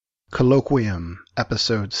Colloquium,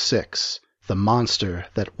 Episode 6, The Monster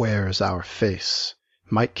That Wears Our Face.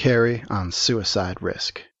 Mike Carey on Suicide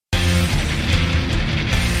Risk.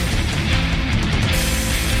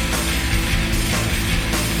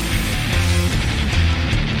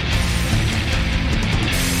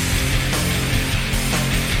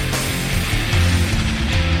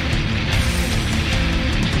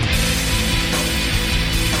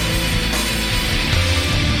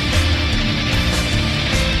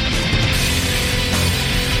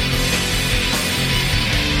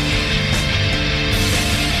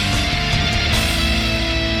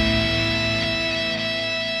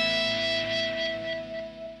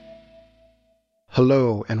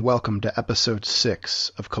 Hello and welcome to Episode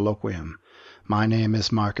 6 of Colloquium. My name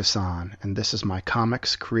is Mark Hassan, and this is my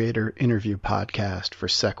comics creator interview podcast for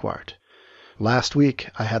Sequart. Last week,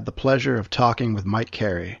 I had the pleasure of talking with Mike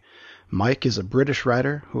Carey. Mike is a British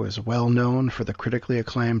writer who is well known for the critically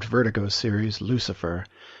acclaimed Vertigo series Lucifer,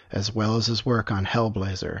 as well as his work on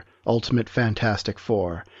Hellblazer, Ultimate Fantastic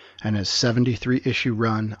Four, and his 73-issue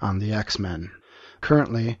run on the X-Men.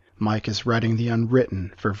 Currently, Mike is writing the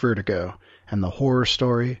Unwritten for Vertigo, and the horror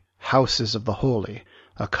story Houses of the Holy,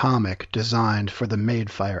 a comic designed for the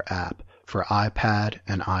Madefire app for iPad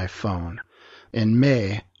and iPhone. In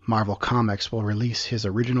May, Marvel Comics will release his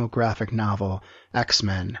original graphic novel,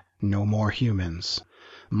 X-Men: No More Humans.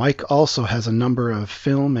 Mike also has a number of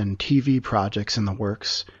film and TV projects in the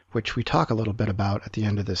works, which we talk a little bit about at the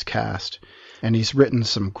end of this cast, and he's written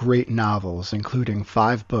some great novels, including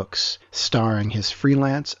 5 books starring his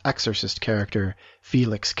freelance exorcist character,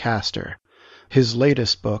 Felix Castor. His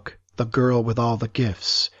latest book, The Girl with All the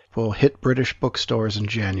Gifts, will hit British bookstores in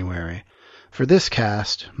January. For this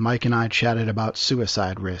cast, Mike and I chatted about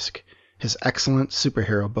Suicide Risk, his excellent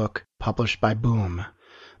superhero book published by Boom.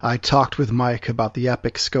 I talked with Mike about the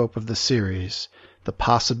epic scope of the series, the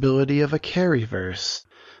possibility of a Careyverse,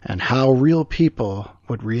 and how real people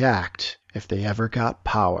would react if they ever got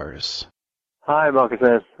powers. Hi, Marcus.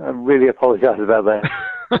 I really apologize about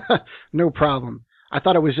that. No problem. I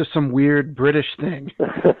thought it was just some weird British thing.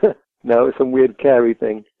 No, it's some weird Carey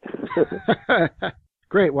thing.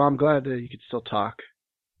 Great. Well, I'm glad that you could still talk.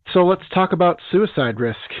 So let's talk about Suicide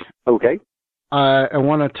Risk. Okay. I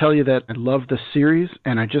want to tell you that I love the series,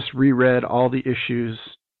 and I just reread all the issues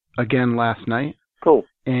again last night. Cool.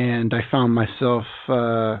 And I found myself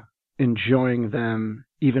enjoying them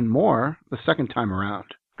even more the second time around.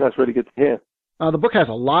 That's really good to hear. The book has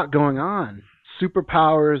a lot going on.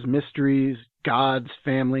 Superpowers, mysteries, gods,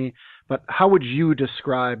 family. But how would you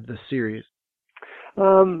describe the series?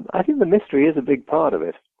 I think the mystery is a big part of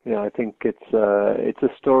it. You know, I think it's a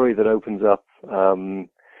story that opens up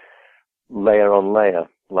layer on layer,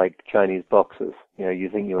 like Chinese boxes. You know, you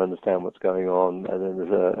think you understand what's going on, and then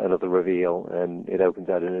there's another reveal, and it opens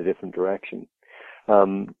out in a different direction.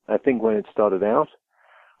 I think when it started out,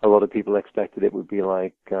 a lot of people expected it would be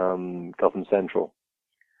like Gotham Central,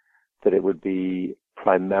 that it would be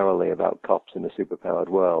primarily about cops in a superpowered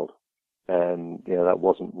world. And, you know, that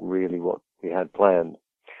wasn't really what we had planned.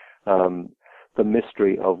 The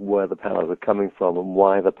mystery of where the powers are coming from and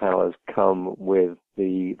why the powers come with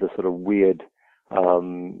the sort of weird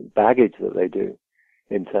baggage that they do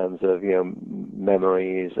in terms of, you know,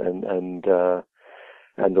 memories and or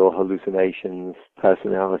hallucinations,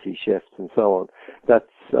 personality shifts, and so on. That's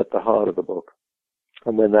at the heart of the book.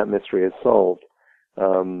 And when that mystery is solved,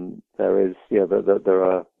 there is, you know, there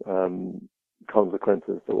are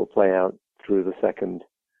consequences that will play out through the second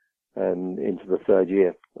and into the third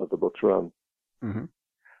year of the book's run. Mm-hmm.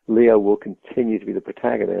 Leo will continue to be the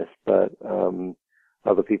protagonist, but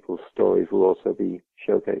other people's stories will also be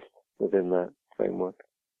showcased within that framework.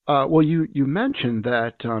 Well, you mentioned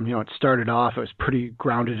that you know, it started off, it was pretty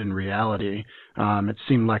grounded in reality. It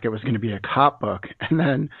seemed like it was going to be a cop book, and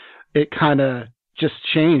then it kind of just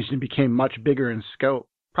changed and became much bigger in scope,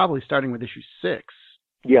 probably starting with issue 6.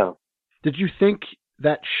 Yeah. Did you think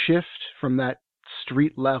that shift from that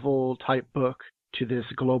street level type book to this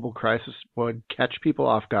global crisis would catch people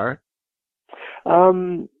off guard?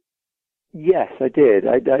 Yes, I did.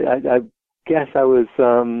 I guess I was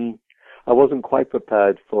I wasn't quite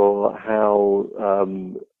prepared for how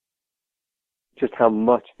just how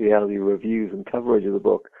much the early reviews and coverage of the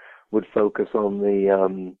book would focus on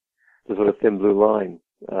the sort of thin blue line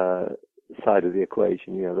side of the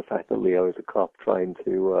equation. You know, the fact that Leo is a cop trying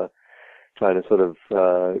to sort of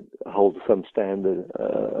hold some standard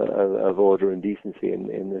of order and decency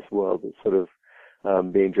in this world that's sort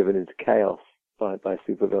of being driven into chaos by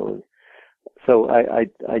supervillains. So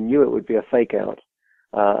I knew it would be a fake out.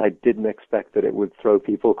 I didn't expect that it would throw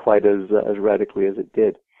people quite as radically as it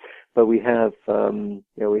did. But we have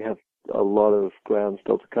we have a lot of ground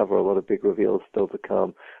still to cover, a lot of big reveals still to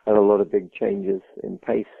come, and a lot of big changes in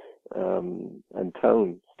pace and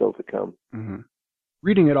tone still to come. Mm-hmm.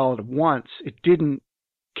 Reading it all at once, it didn't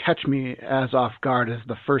catch me as off guard as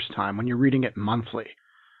the first time when you're reading it monthly.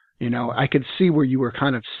 I could see where you were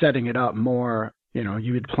kind of setting it up more.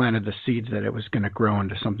 You had planted the seeds that it was going to grow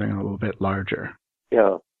into something a little bit larger.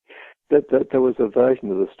 Yeah. There was a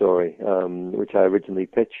version of the story which I originally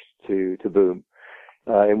pitched to Boom,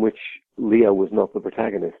 in which Leo was not the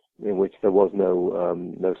protagonist, in which there was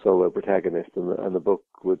no solo protagonist, and the book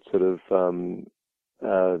would sort of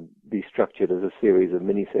be structured as a series of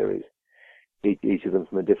miniseries, each of them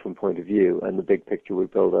from a different point of view, and the big picture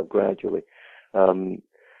would build up gradually.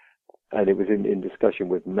 And it was in discussion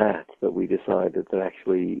with Matt that we decided that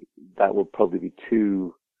actually that would probably be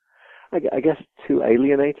too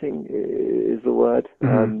alienating is the word.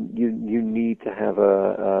 Mm-hmm. You need to have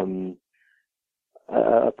a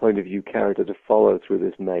point of view character to follow through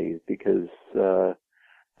this maze, because that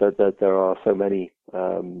there are so many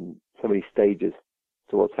stages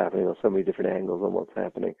to what's happening, or so many different angles on what's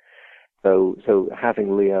happening. So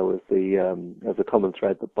having Leo as the common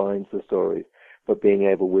thread that binds the stories, but being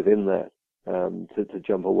able within that to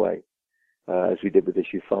jump away, as we did with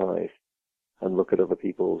issue 5, and look at other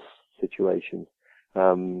people's situations.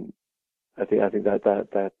 I think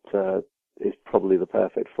that is probably the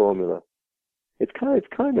perfect formula. It's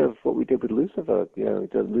kind of what we did with Lucifer.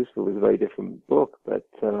 Lucifer was a very different book, but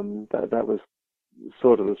that was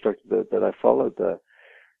sort of the structure that I followed there.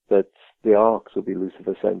 That the arcs would be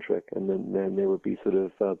Lucifer-centric, and then they would be sort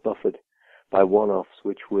of buffered by one-offs,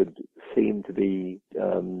 which would seem to be,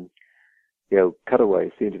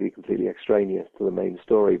 cutaways, seem to be completely extraneous to the main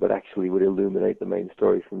story, but actually would illuminate the main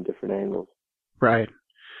story from different angles. Right.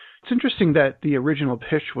 It's interesting that the original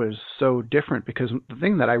pitch was so different, because the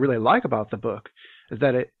thing that I really like about the book is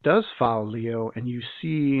that it does follow Leo, and you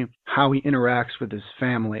see how he interacts with his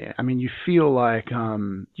family. I mean, you feel like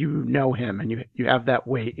you know him, and you have that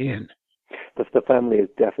way in. The family is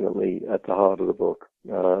definitely at the heart of the book,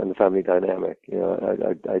 and the family dynamic.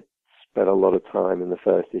 I spent a lot of time in the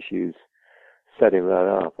first issues setting that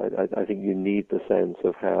up. I think you need the sense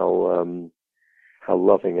of how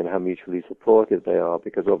loving and how mutually supportive they are,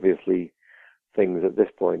 because obviously things at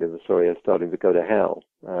this point in the story are starting to go to hell.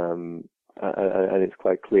 And it's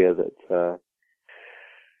quite clear that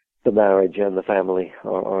the marriage and the family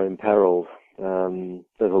are imperiled. There's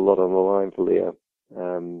a lot on the line for Leo,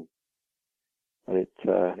 and it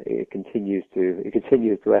continues to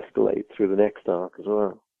escalate through the next arc as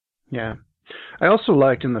well. Yeah. I also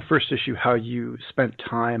liked in the first issue how you spent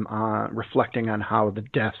time reflecting on how the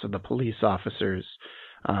deaths of the police officers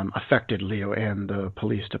affected Leo and the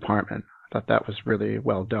police department. I thought that was really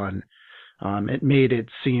well done. It made it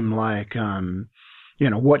seem like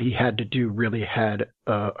what he had to do really had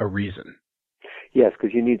a reason. Yes,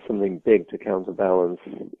 because you need something big to counterbalance.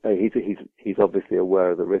 He's obviously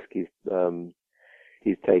aware of the risk he's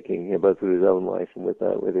taking, both with his own life and with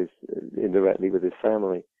his indirectly with his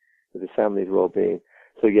family. With his family's well-being.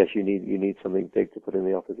 So yes, you need something big to put in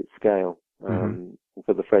the opposite scale.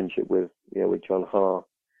 For the friendship with John Haar,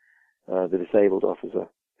 the disabled officer,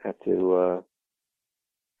 had to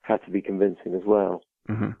be convincing as well.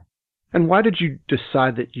 Mm-hmm. And why did you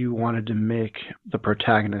decide that you wanted to make the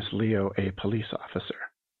protagonist Leo a police officer?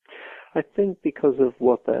 I think because of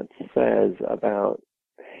what that says about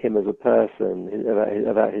him as a person,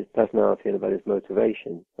 about his personality and about his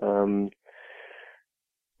motivation.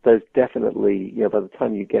 There's definitely, by the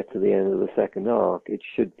time you get to the end of the second arc, it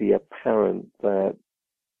should be apparent that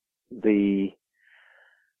the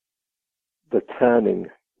turning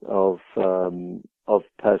of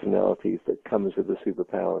personalities that comes with the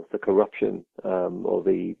superpowers, the corruption, or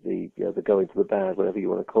the going to the bad, whatever you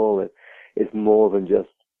want to call it, is more than just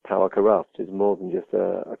power corrupts. It's more than just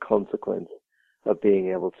a consequence of being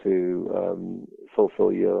able to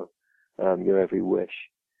fulfill your every wish.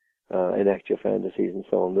 Enact your fantasies and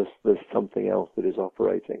so on. There's something else that is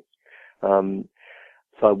operating. So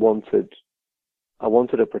I wanted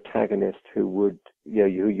a protagonist who would,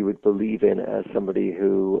 who you would believe in as somebody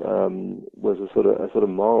who was a sort of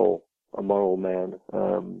moral man,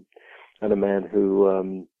 and a man who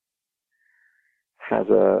has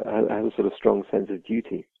a sort of strong sense of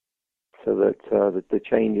duty, so that the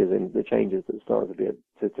changes that start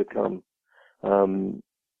to come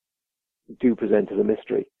do present as a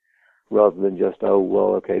mystery, rather than just, oh,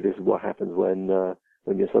 well, okay, this is what happens when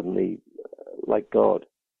you're suddenly like God.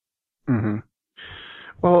 Mm-hmm.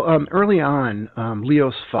 Well, early on,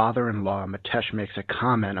 Leo's father-in-law, Mitesh, makes a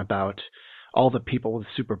comment about all the people with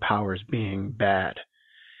superpowers being bad.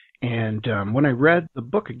 And when I read the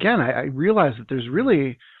book again, I realized that there's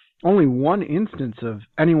really only one instance of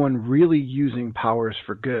anyone really using powers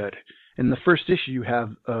for good. In the first issue, you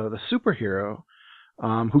have the superhero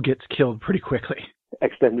who gets killed pretty quickly.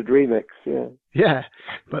 Extended remix, yeah. Yeah,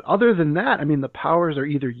 but other than that, I mean, the powers are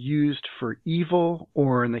either used for evil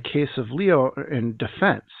or, in the case of Leo, in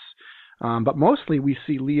defense. But mostly we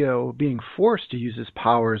see Leo being forced to use his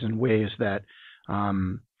powers in ways that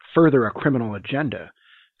further a criminal agenda.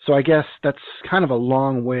 So I guess that's kind of a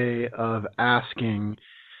long way of asking,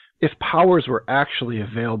 if powers were actually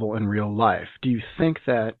available in real life, do you think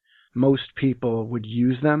that most people would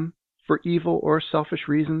use them for evil or selfish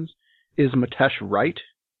reasons? Is Mitesh right?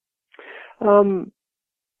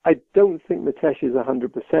 I don't think Mitesh is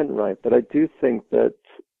 100% right, but I do think that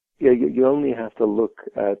you only have to look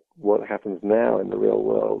at what happens now in the real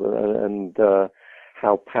world and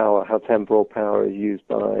how temporal power is used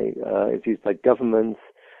by governments,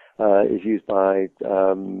 is used by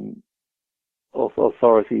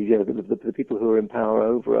authorities, the people who are in power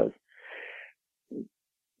over us,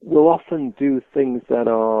 will often do things that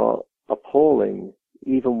are appalling,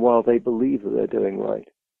 even while they believe that they're doing right.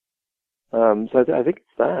 So I think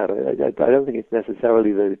it's that. I don't think it's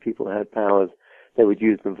necessarily that if people had powers, they would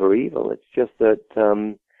use them for evil. It's just that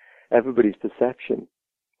everybody's perception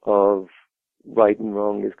of right and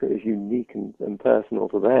wrong is unique and personal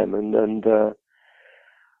to them. And I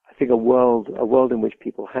think a world in which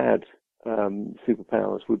people had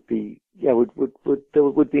superpowers would be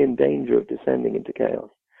in danger of descending into chaos.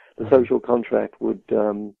 The social contract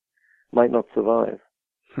might not survive.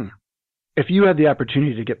 If you had the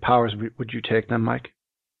opportunity to get powers, would you take them, Mike?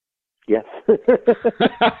 Yes,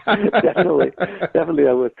 definitely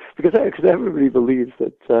I would, because everybody believes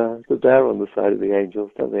that they're on the side of the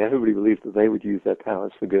angels, don't they? Everybody believes that they would use their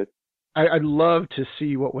powers for good. I'd love to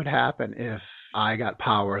see what would happen if I got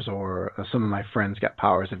powers or some of my friends got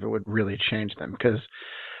powers, if it would really change them, because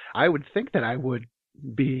I would think that I would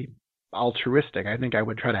be altruistic. I think I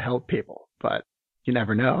would try to help people, but you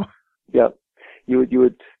never know. Yeah, you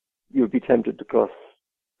would be tempted to cross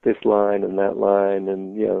this line and that line,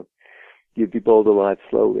 and you'd be bowled alive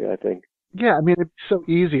slowly, I think. Yeah, I mean, it's so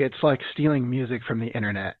easy. It's like stealing music from the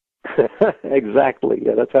internet. Exactly.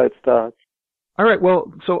 Yeah, that's how it starts. All right.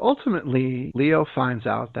 Well, so ultimately, Leo finds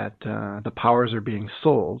out that the powers are being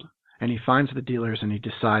sold, and he finds the dealers, and he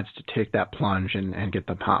decides to take that plunge and get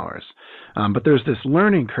the powers. But there's this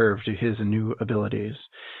learning curve to his new abilities,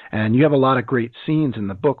 and you have a lot of great scenes in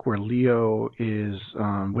the book where Leo is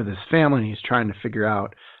with his family, and he's trying to figure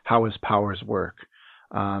out how his powers work,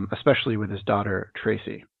 especially with his daughter,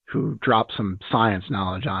 Tracy, who drops some science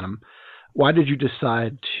knowledge on him. Why did you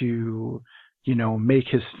decide to make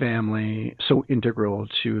his family so integral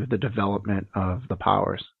to the development of the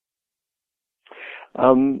powers?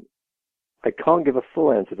 I can't give a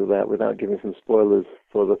full answer to that without giving some spoilers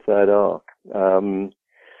for the third arc.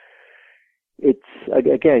 It's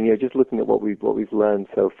again, just looking at what we've learned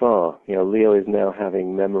so far. Leo is now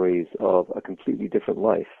having memories of a completely different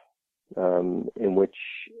life, in which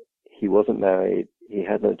he wasn't married, he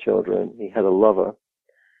had no children, he had a lover,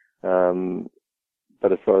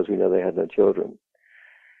 but as far as we know, they had no children.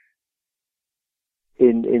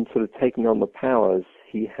 In sort of taking on the powers,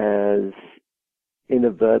 he has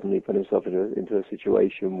inadvertently put himself into a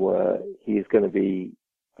situation where he is going to be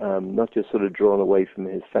not just sort of drawn away from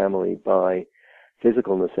his family by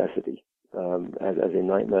physical necessity, as in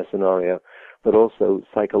Nightmare Scenario, but also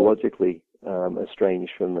psychologically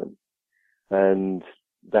estranged from them. And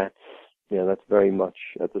that's very much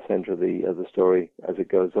at the center of the story as it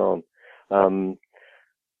goes on.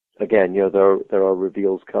 Again, there are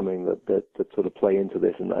reveals coming that sort of play into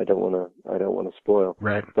this, and I don't want to spoil.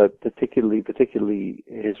 Right. But particularly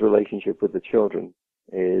his relationship with the children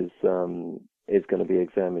is going to be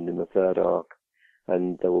examined in the third arc,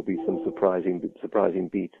 and there will be some surprising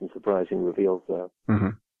beats and surprising reveals there. Mm-hmm.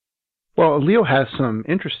 Well, Leo has some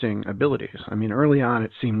interesting abilities. I mean, early on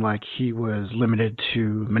it seemed like he was limited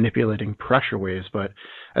to manipulating pressure waves, but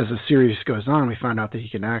as the series goes on, we find out that he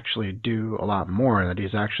can actually do a lot more, and that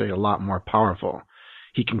he's actually a lot more powerful.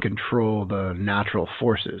 He can control the natural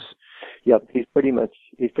forces. Yep, he's pretty much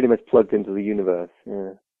plugged into the universe.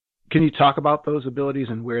 Yeah. Can you talk about those abilities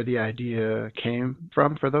and where the idea came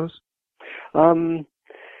from for those?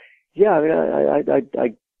 Yeah, I mean, I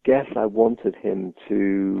guess I wanted him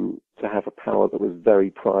to have a power that was very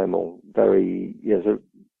primal, very sort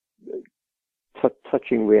of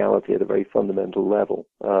touching reality at a very fundamental level.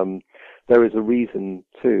 There is a reason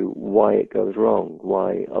too why it goes wrong.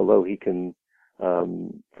 Why, although he can,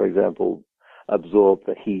 for example, absorb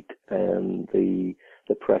the heat and the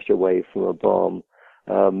pressure wave from a bomb,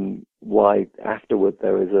 why afterward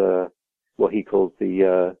there is what he calls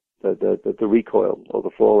the recoil or the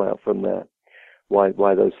fallout from that.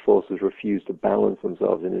 Why those forces refuse to balance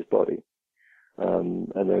themselves in his body,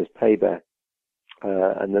 and there is payback,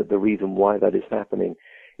 and the reason why that is happening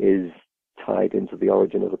is tied into the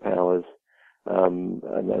origin of the powers, and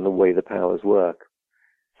the way the powers work.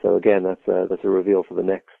 So again, that's a reveal for the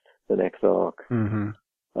next arc. Mm-hmm.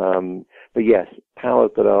 But yes,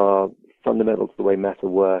 powers that are fundamental to the way matter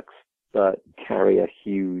works, but carry a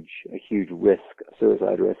huge risk, a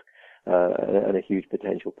suicide risk, and a huge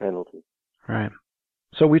potential penalty. Right.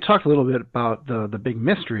 So we talked a little bit about the big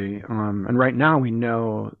mystery, and right now we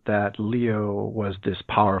know that Leo was this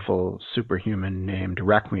powerful superhuman named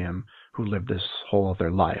Requiem who lived this whole other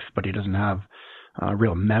life, but he doesn't have a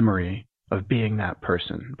real memory of being that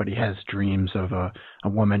person, but he has dreams of a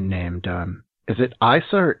woman named, is it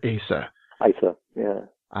Isa or Asa? Isa, yeah.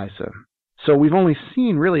 Isa. So we've only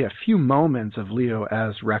seen really a few moments of Leo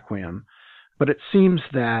as Requiem, but it seems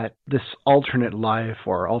that this alternate life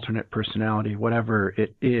or alternate personality, whatever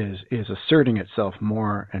it is asserting itself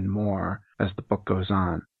more and more as the book goes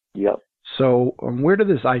on. Yep. So where did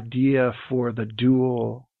this idea for the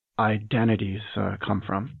dual identities come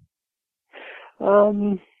from?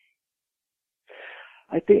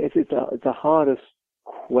 I think it's the hardest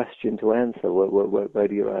question to answer. Where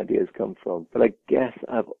do your ideas come from? But I guess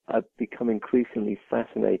I've become increasingly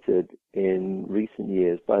fascinated in recent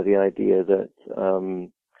years by the idea that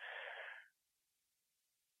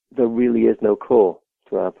there really is no core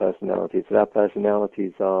to our personalities. That our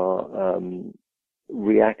personalities are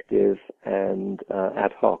reactive and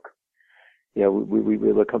ad hoc. You know,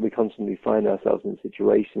 we constantly find ourselves in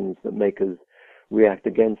situations that make us react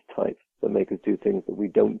against type, that make us do things that we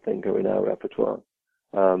don't think are in our repertoire.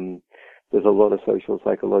 There's a lot of social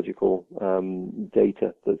psychological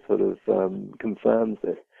data that sort of confirms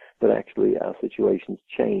this, that actually our situations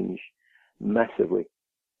change massively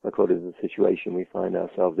according to the situation we find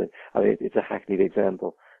ourselves in. I mean, it's a hackneyed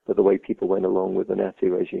example, but the way people went along with the Nazi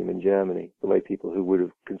regime in Germany, the way people who would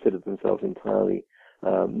have considered themselves entirely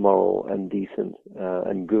moral and decent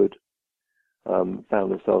and good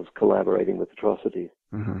found themselves collaborating with atrocities,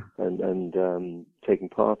 mm-hmm. and taking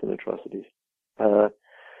part in atrocities.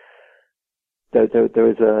 There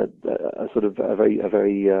is a sort of a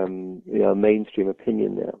very mainstream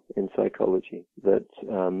opinion now in psychology that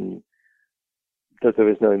there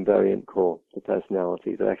is no invariant core to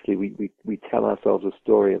personality. That actually we tell ourselves a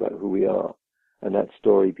story about who we are, and that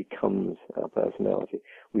story becomes our personality.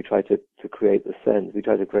 We try to create the sense. We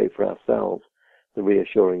try to create for ourselves the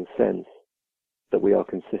reassuring sense that we are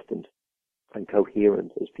consistent and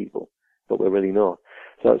coherent as people, but we're really not.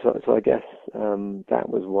 So I guess that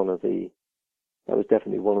was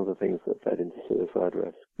definitely one of the things that fed into suicide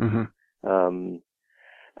risk. Mm-hmm.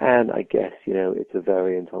 And I guess, it's a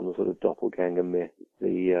variant on the sort of doppelganger myth,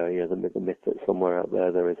 the myth that somewhere out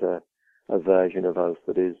there is a version of us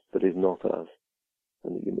that is not us,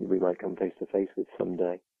 and that we might come face to face with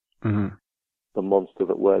someday. Mm-hmm. The monster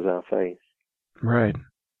that wears our face. Right.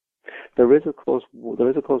 There is of course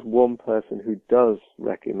one person who does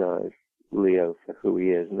recognize Leo for who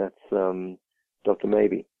he is, and that's Dr.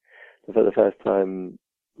 Mabey. For the first time,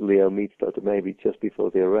 Leo meets Dr. Mabey just before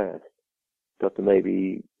the arrest. Dr.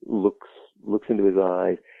 Mabey looks into his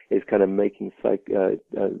eyes, is kind of making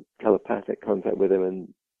telepathic contact with him,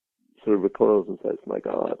 and sort of recoils and says, "My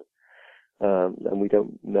God." And we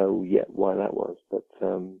don't know yet why that was, but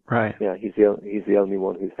right. Yeah, he's the only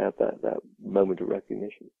one who's had that moment of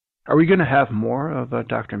recognition. Are we going to have more of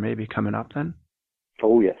Dr. Mabey coming up then?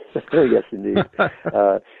 Oh yes, yes indeed.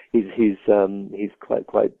 He's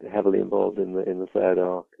quite heavily involved in the third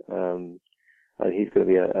arc, and he's going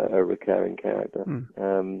to be a recurring character.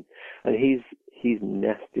 And he's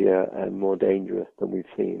nastier and more dangerous than we've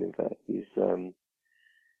seen. In fact, he's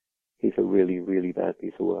a really, really bad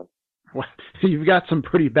piece of work. Well, you've got some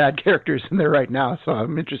pretty bad characters in there right now, so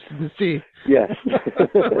I'm interested to see yes.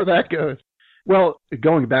 where that goes. Well,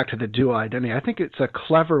 going back to the dual identity, I think it's a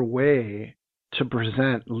clever way to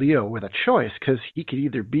present Leo with a choice, because he could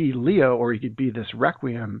either be Leo or he could be this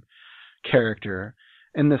Requiem character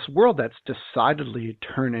in this world that's decidedly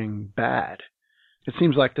turning bad. It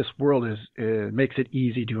seems like this world makes it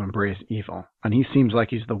easy to embrace evil, and he seems like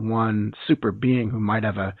he's the one super being who might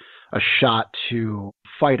have a shot to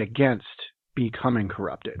fight against becoming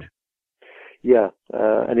corrupted. Yeah,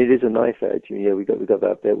 and it is a knife edge. We got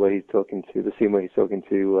that bit where he's talking to the scene where he's talking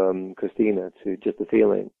to Christina, to Just the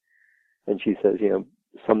Feeling, and she says,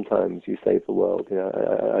 sometimes you save the world.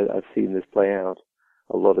 I've seen this play out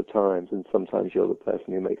a lot of times, and sometimes you're the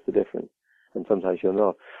person who makes the difference. and sometimes you're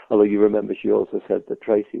not. Although you remember she also said that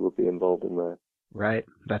Tracy would be involved in that. Right,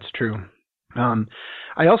 that's true.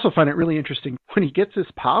 I also find it really interesting when he gets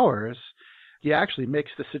his powers, he actually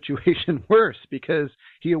makes the situation worse because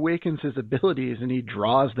he awakens his abilities and he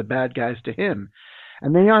draws the bad guys to him.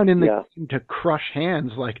 And they aren't in the game to crush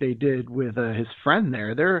hands like they did with his friend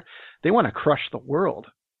there. They want to crush the world.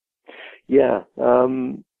 Yeah.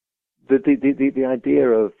 The idea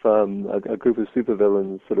of a group of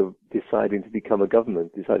supervillains sort of deciding to become a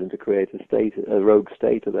government, deciding to create a rogue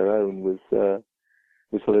state of their own was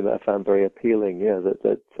something that I found very appealing. Yeah,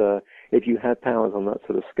 that if you had powers on that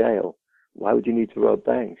sort of scale, why would you need to rob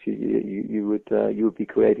banks? You would be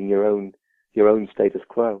creating your own status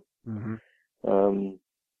quo. Mm-hmm.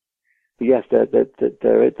 But yes,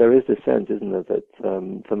 there is this sense, isn't there, that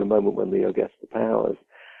from the moment when Leo gets the powers,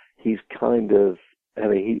 he's kind of, I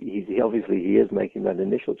mean, he obviously is making that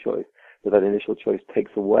initial choice, but that initial choice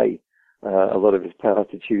takes away a lot of his power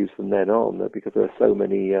to choose from then on, because there are so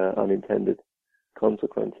many unintended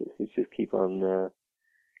consequences. Which just keep on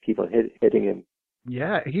hitting him.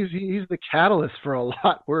 Yeah, he's the catalyst for a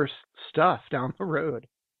lot worse stuff down the road.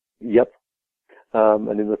 Yep.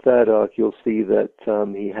 And in the third arc, you'll see that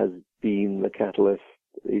he has been the catalyst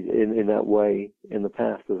in that way in the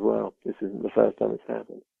past as well. This isn't the first time it's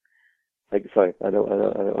happened. Sorry, I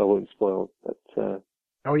won't spoil. But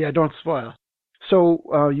oh yeah, don't spoil.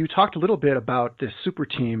 So you talked a little bit about this super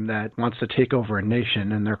team that wants to take over a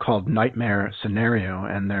nation, and they're called Nightmare Scenario,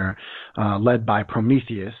 and they're led by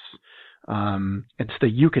Prometheus. It's the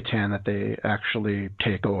Yucatan that they actually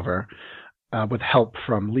take over with help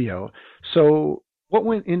from Leo. So what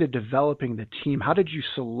went into developing the team? How did you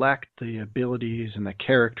select the abilities and the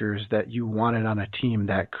characters that you wanted on a team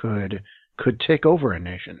that could take over a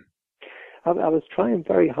nation? I was trying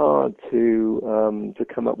very hard to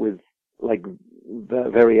come up with like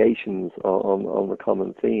variations on the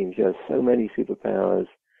common themes. You know, so many superpowers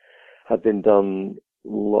have been done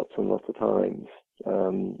lots and lots of times,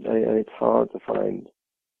 and it's hard to find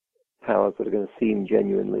powers that are going to seem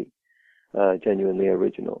genuinely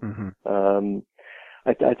original. Mm-hmm.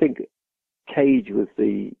 I think Cage was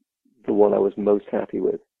the one I was most happy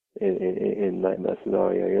with in Nightmare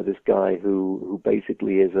Scenario. You know, this guy who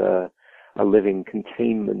basically is a living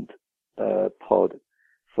containment pod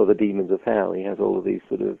for the demons of hell. He has all of these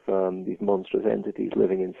sort of these monstrous entities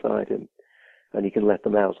living inside him, and he can let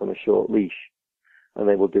them out on a short leash, and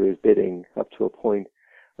they will do his bidding up to a point.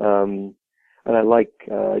 And I like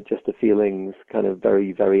just the feelings, kind of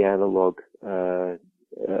very, very analog,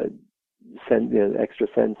 extra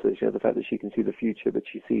senses. You know, the fact that she can see the future, but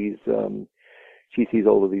she sees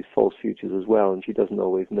all of these false futures as well, and she doesn't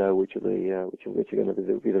always know which are going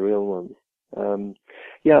to be the real ones. I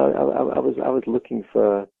was looking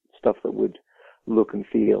for stuff that would look and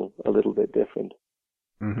feel a little bit different.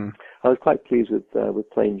 Mm-hmm. I was quite pleased with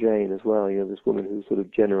Plain Jane as well. You know, this woman who sort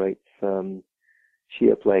of generates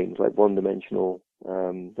sheer planes, like one-dimensional,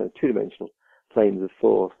 two-dimensional planes of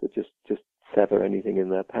force that just sever anything in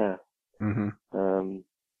their path. Mm-hmm.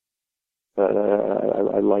 But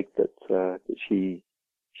I liked that she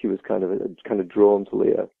was kind of drawn to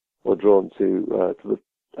Leo, or drawn to the,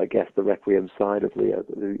 I guess, the Requiem side of Leo,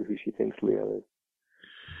 who she thinks Leo is.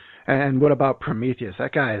 And what about Prometheus?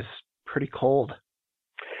 That guy is pretty cold.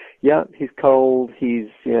 Yeah, he's cold. He's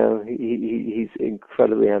he's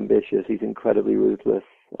incredibly ambitious. He's incredibly ruthless,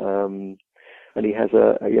 and he has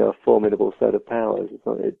a formidable set of powers.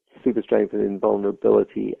 It's super strength and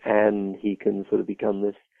invulnerability, and he can sort of become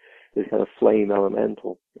this kind of flame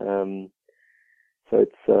elemental. So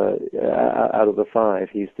it's out of the five,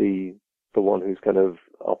 he's the one who's kind of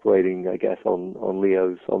operating, I guess, on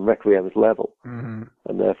Requiem's level, mm-hmm.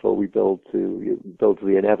 and therefore we build to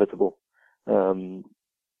the inevitable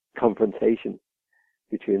confrontation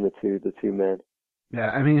between the two men. Yeah,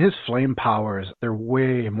 I mean, his flame powers, they're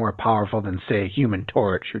way more powerful than, say, Human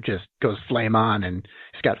Torch, who just goes flame on and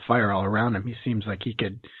he's got fire all around him. He seems like he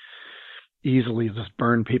could easily just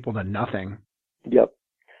burn people to nothing. Yep,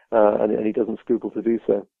 and he doesn't scruple to do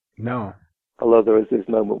so. No. Although there is this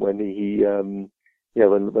moment when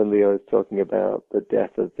when Leo is talking about the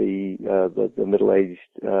death of the middle-aged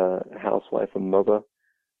housewife and mother,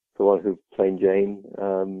 the one who Plain Jane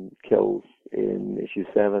kills in issue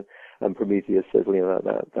 7, and Prometheus says, Leo,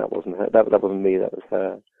 that wasn't her, that wasn't me, that was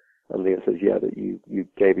her. And Leo says, yeah, but you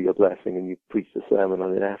gave her your blessing and you preached a sermon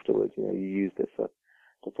on it afterwards. You know, you used it for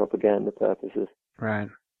propaganda purposes. Right.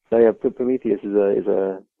 So yeah, Prometheus is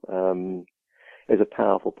a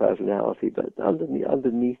powerful personality, but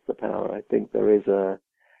underneath the power, I think there is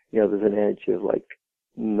there's an edge of like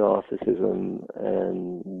narcissism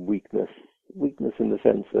and weakness in the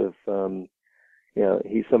sense of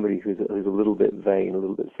he's somebody who's a little bit vain, a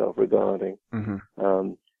little bit self-regarding.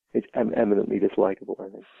 It's eminently dislikable, I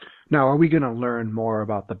think. Now, are we going to learn more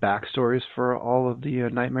about the backstories for all of the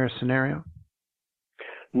nightmare scenario?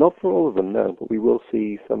 Not for all of them, no, but we will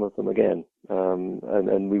see some of them again,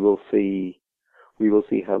 and we will see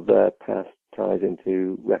how their past ties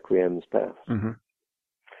into Requiem's past.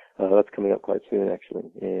 That's coming up quite soon,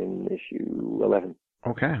 actually, in issue 11.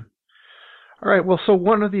 Okay. All right. Well, so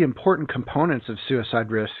one of the important components of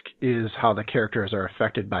Suicide Risk is how the characters are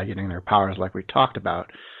affected by getting their powers, like we talked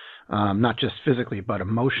about, not just physically but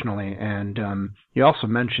emotionally. And you also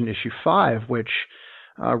mentioned issue 5, which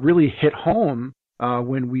really hit home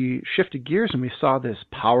when we shifted gears and we saw this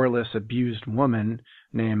powerless, abused woman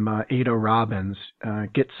named Ada Robbins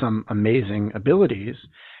get some amazing abilities,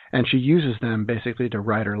 and she uses them basically to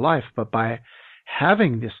right her life. But by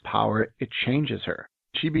having this power, it changes her.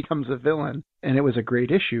 She becomes a villain, and it was a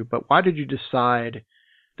great issue. But why did you decide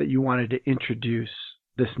that you wanted to introduce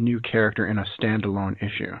this new character in a standalone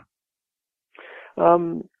issue?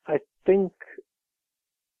 I think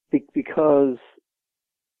because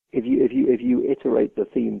if you iterate the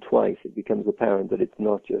theme twice, it becomes apparent that it's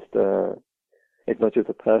not just a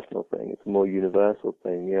personal thing; it's a more universal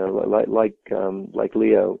thing. Like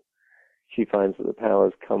Leo, she finds that the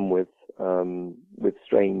powers come with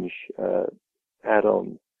strange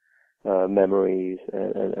add-on memories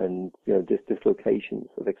and dislocations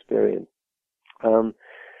of experience.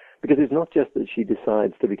 Because it's not just that she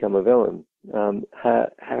decides to become a villain.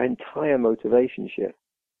 Her entire motivation shifts.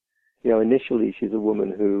 Initially she's a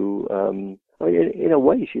woman who, in a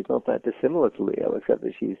way, she's not that dissimilar to Leo, except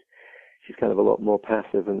that she's kind of a lot more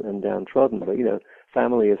passive and downtrodden. But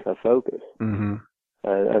family is her focus. And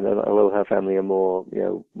although her family are more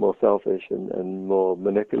selfish and more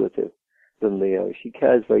manipulative than Leo, she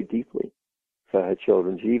cares very deeply for her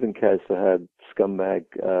children. She even cares for her scumbag,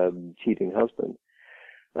 cheating husband.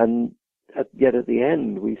 And yet at the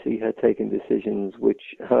end, we see her taking decisions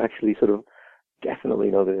which are actually sort of definitely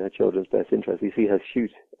not in her children's best interest. We see her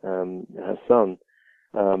shoot her son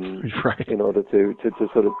right. in order to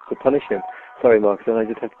sort of to punish him. Sorry, Mark, then I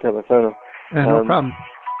just have to turn my phone off. No problem.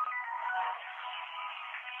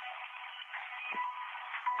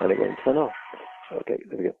 And it won't turn off. Okay,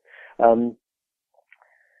 there we go.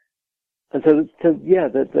 And so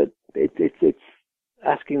it's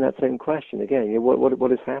asking that same question again.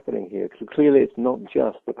 What is happening here? Because clearly, it's not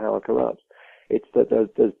just the power corrupts. It's that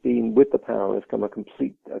there's been, with the power has come a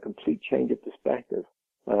complete change of perspective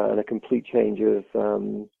and a complete change of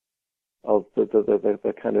the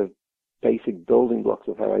kind of basic building blocks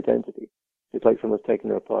of her identity. It's like someone's taken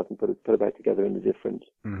her apart and put it back together in a different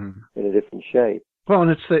shape. Well,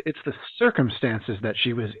 and it's the circumstances that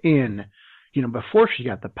she was in, before she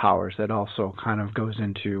got the powers that also kind of goes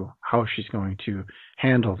into how she's going to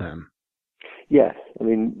handle them. Yes, I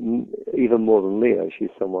mean, even more than Leo,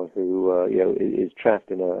 she's someone who is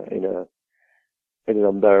trapped in an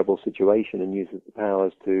unbearable situation and uses the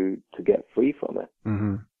powers to get free from it.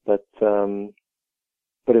 But in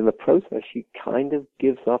the process, she kind of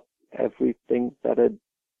gives up everything that had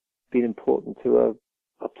been important to her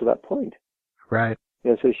up to that point. Right.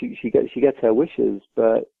 So she gets her wishes,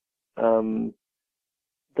 but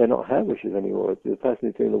they're not her wishes anymore. The person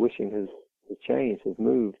who's doing the wishing has changed, has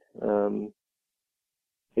moved.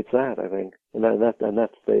 It's that, I think, and that's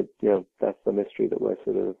the mystery that we're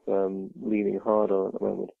sort of leaning hard on at the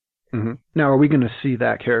moment. Now, are we going to see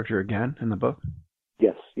that character again in the book?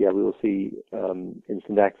 Yes, we will see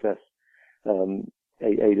instant access,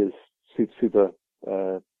 Ada's super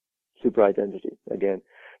identity again,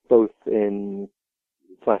 both in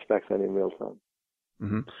flashbacks and in real time.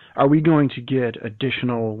 Are we going to get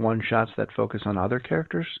additional one-shots that focus on other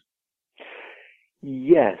characters?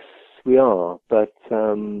 Yes, we are, but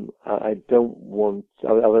I don't want.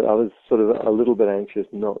 I was sort of a little bit anxious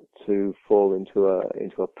not to fall into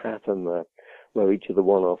a pattern where each of the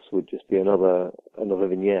one-offs would just be another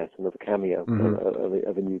vignette, another cameo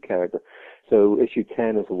of a new character. So issue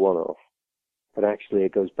 10 is a one-off, but actually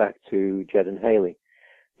it goes back to Jed and Haley,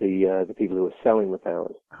 the people who are selling the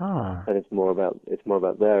powers, and it's more about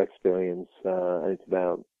their experience, and it's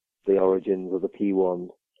about the origins of the P1,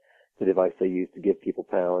 the device they use to give people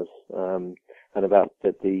powers, and about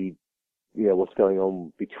what's going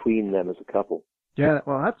on between them as a couple. Yeah,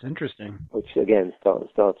 well, that's interesting. Which again starts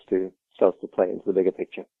to play into the bigger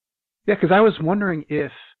picture. Yeah, because I was wondering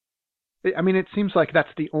if, it seems like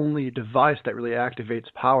that's the only device that really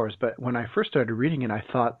activates powers, but when I first started reading it, I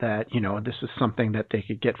thought that, this is something that they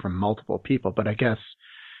could get from multiple people, but I guess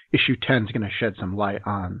issue 10 is going to shed some light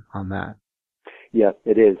on that. Yeah,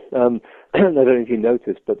 it is. I don't know if you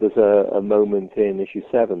noticed, but there's a moment in issue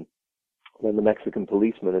 7 when the Mexican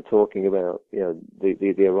policemen are talking about,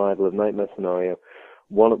 the arrival of Nightmare Scenario.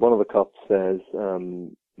 One of the cops says,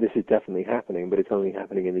 this is definitely happening, but it's only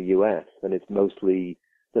happening in the U.S., and it's mostly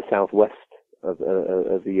the southwest of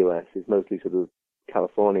the U.S. It's mostly sort of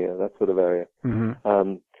California, that sort of area.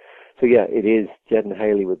 Mm-hmm. So yeah, it is Jed and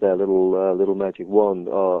Haley with their little magic wand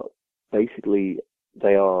are basically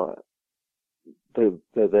they're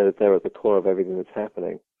at the core of everything that's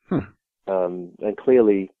happening. And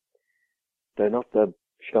clearly they're not the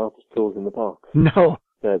sharpest tools in the box. No.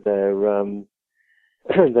 They're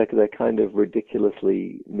kind of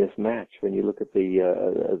ridiculously mismatched when you look at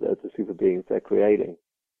the super beings they're creating.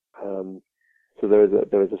 So there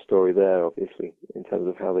is a story there, obviously, in terms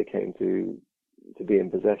of how they came to be in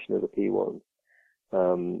possession of the P1,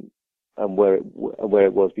 and where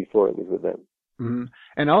it was before it was with them. Mm-hmm.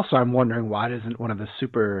 And also, I'm wondering, why doesn't one of the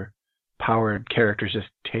super powered characters just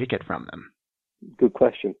take it from them? Good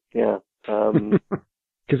question. Yeah.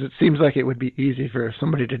 Because it seems like it would be easy for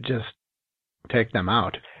somebody to just take them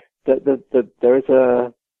out. There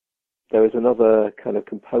is another kind of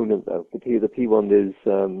component, though. The P1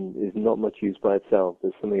 is not much used by itself.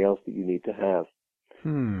 There's something else that you need to have.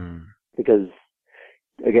 Because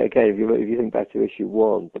again, if you think back to issue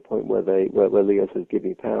 1, the point where Leo says, "Give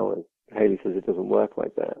me powers," Haley says it doesn't work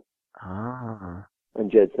like that.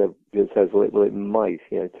 And Jed says, well, it might.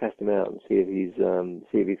 Test him out and see if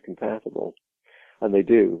he's compatible. And they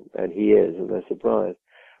do, and he is, and they're surprised.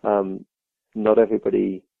 Not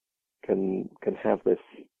everybody can have this.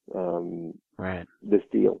 Right. This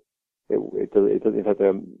deal. It doesn't. In fact,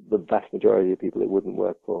 the vast majority of people it wouldn't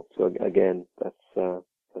work for. So again, that's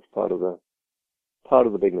part of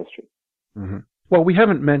the big mystery. Mm-hmm. Well, we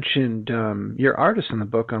haven't mentioned your artist in the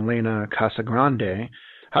book, Elena Casagrande.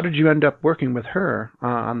 How did you end up working with her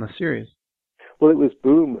on the series? Well, it was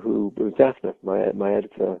Boom it was Daphne, my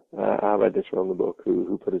editor, our editor on the book,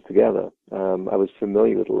 who put it together. I was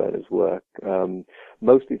familiar with Elena's work,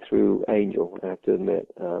 mostly through Angel, I have to admit.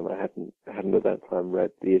 I hadn't at that time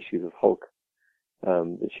read the issues of Hulk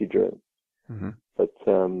that she drew. Mm-hmm. But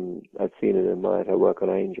I'd seen and admired her work on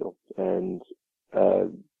Angel. And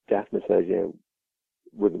Daphne said,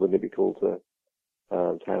 wouldn't it be cool to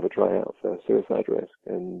have a tryout for Suicide Risk?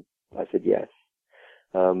 And I said yes.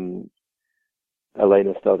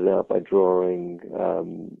 Elena started out by drawing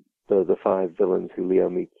the 5 villains who Leo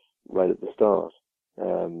meets right at the start,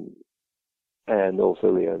 and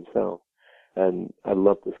also Leo himself. And I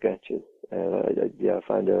loved the sketches, and I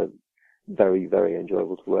find her very, very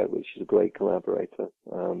enjoyable to work with. She's a great collaborator.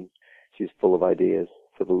 She's full of ideas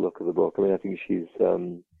for the look of the book. I mean, I think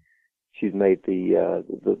she's made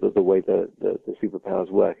the way the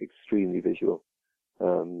superpowers work extremely visual,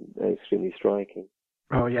 and extremely striking.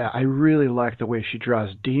 Oh, yeah. I really like the way she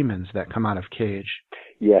draws demons that come out of Cage.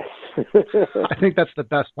 Yes. I think that's the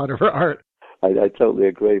best part of her art. I totally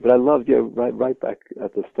agree. But I loved, right back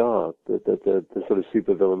at the start, the sort of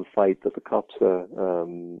supervillain fight that the cops are,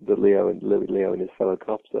 that Leo and his fellow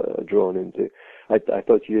cops are drawn into. I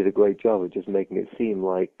thought she did a great job of just making it seem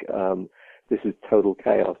like this is total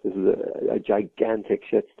chaos. This is a gigantic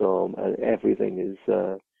shitstorm, and everything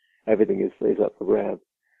is up for grabs.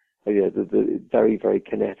 The very, very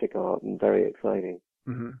kinetic art and very exciting.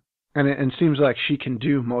 Mm-hmm. And it seems like she can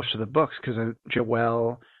do most of the books, because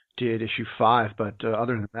Joelle did issue 5, but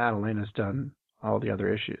other than that, Elena's done all the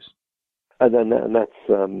other issues. And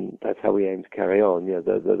that's how we aim to carry on.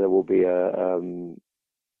 There will be a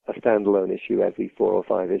standalone issue every 4 or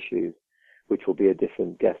 5 issues, which will be a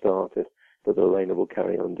different guest artist, but Elena will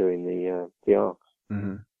carry on doing the arcs.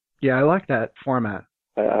 Mm-hmm. Yeah, I like that format.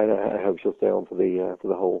 I hope she'll stay on for the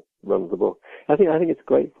whole run of the book. I think it's a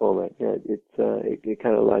great format. It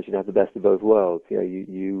kind of allows you to have the best of both worlds.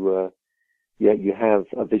 You have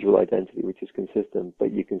a visual identity which is consistent,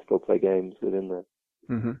 but you can still play games within that.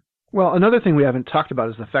 Mm-hmm. Well, another thing we haven't talked about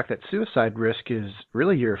is the fact that Suicide Risk is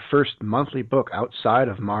really your first monthly book outside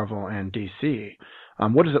of Marvel and DC.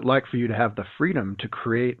 What is it like for you to have the freedom to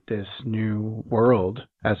create this new world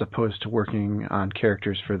as opposed to working on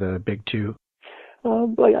characters for the big 2?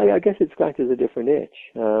 I guess it scratches a different itch.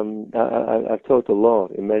 I've talked a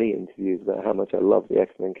lot in many interviews about how much I love the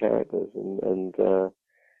X-Men characters, and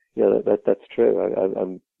that's true.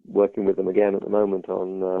 I'm working with them again at the moment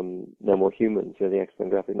on No More Humans, the X-Men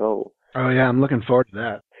graphic novel. Oh yeah, I'm looking forward to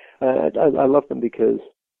that. I love them because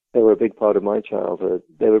they were a big part of my childhood.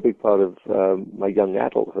 They were a big part of my young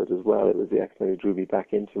adulthood as well. It was the X-Men who drew me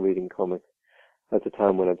back into reading comics at the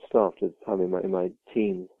time when I'd stopped, at the time in my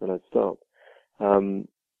teens when I'd stopped.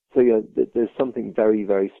 There's something very,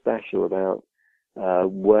 very special about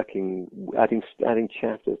adding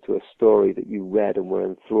chapters to a story that you read and were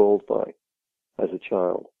enthralled by as a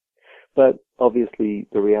child. But obviously,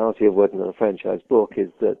 the reality of working on a franchise book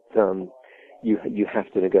is that you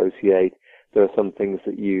have to negotiate. There are some things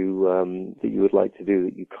that you would like to do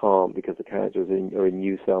that you can't because the characters are in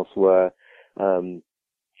use elsewhere.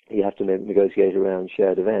 You have to negotiate around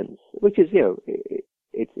shared events, which is,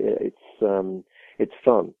 it's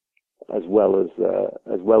fun as well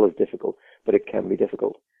as difficult, but it can be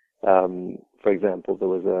difficult. For example, there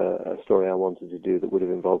was a story I wanted to do that would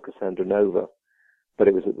have involved Cassandra Nova, but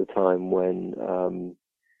it was at the time when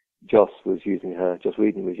Joss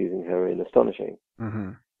Whedon was using her in Astonishing,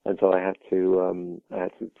 and so I had to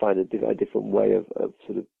find a different way of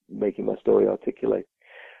sort of making my story articulate.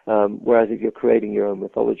 Whereas if you're creating your own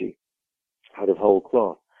mythology out of whole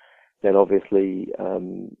cloth, then obviously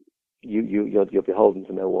you're beholden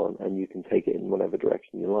to no one, and you can take it in whatever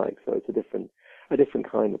direction you like. So it's a different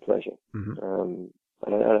kind of pleasure.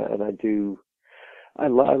 I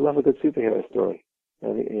love a good superhero story. I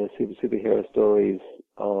think superhero stories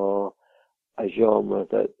are a genre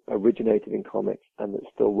that originated in comics and that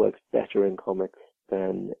still works better in comics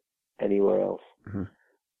than anywhere else.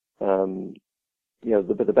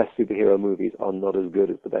 But the best superhero movies are not as good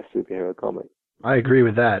as the best superhero comics. I agree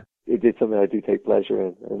with that. It's something I do take pleasure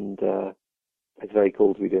in, and it's very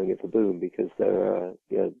cool to be doing it for Boom, because the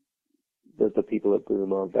people at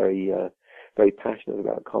Boom are very passionate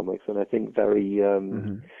about comics, and I think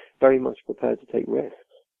very much prepared to take risks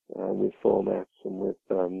with formats and with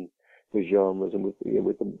genres and with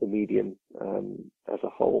the medium as a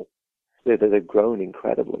whole. They've grown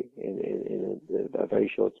incredibly in a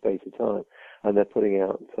very short space of time, and they're putting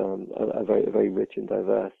out a very rich and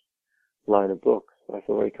diverse line of books. I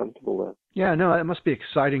feel very comfortable there. Yeah, no, it must be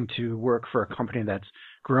exciting to work for a company that's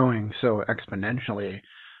growing so exponentially,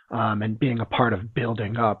 and being a part of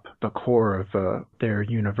building up the core of their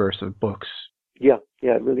universe of books. Yeah,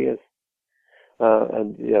 it really is.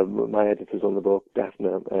 And my editors on the book,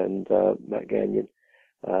 Daphne and Matt Gagnon.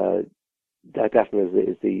 Daphne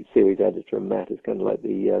is the series editor, and Matt is kind of like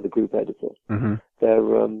the group editor.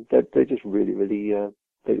 They're just really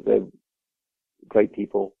they're great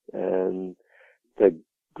people, and they're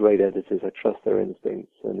great editors. I trust their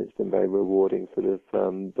instincts, and it's been very rewarding sort of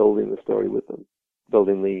building the story with them,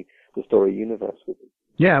 building the story universe with them.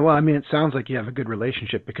 Yeah, well, I mean, it sounds like you have a good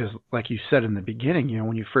relationship because, like you said in the beginning,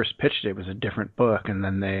 when you first pitched it was a different book, and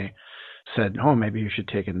then they said, oh, maybe you should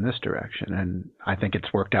take it in this direction, and I think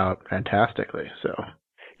it's worked out fantastically. So,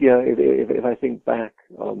 yeah, if I think back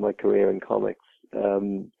on my career in comics,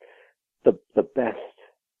 the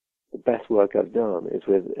best work I've done is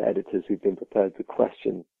with editors who've been prepared to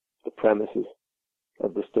question the premises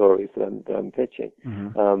of the stories that I'm pitching.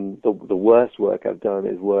 The worst work I've done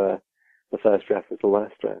is where the first draft was the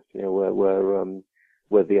last draft,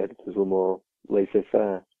 where the editors were more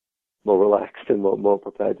laissez-faire, more relaxed, and more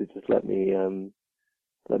prepared to just let me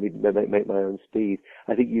make my own speed.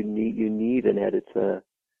 I think you need an editor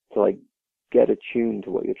to get attuned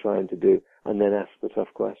to what you're trying to do, and then ask the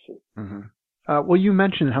tough question. Well, you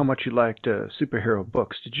mentioned how much you liked superhero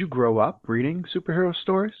books. Did you grow up reading superhero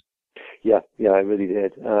stories? Yeah, I really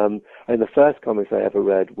did. And the first comics I ever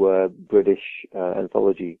read were British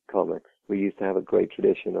anthology comics. We used to have a great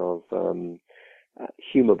tradition of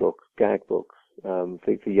humor books, gag books,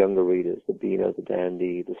 for younger readers, the Beano, the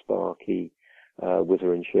Dandy, the Sparky,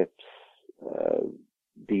 Whizzer and Chips,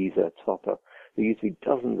 Beezer, Topper. There used to be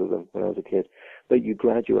dozens of them when I was a kid, but you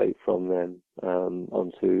graduate from them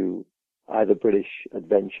onto either British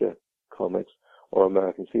adventure comics or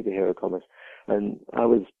American superhero comics. And I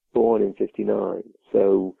was born in 59,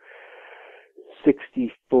 so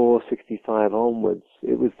 64, 65 onwards,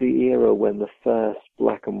 it was the era when the first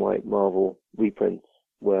black and white Marvel reprints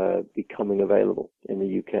were becoming available in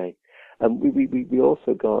the UK. And we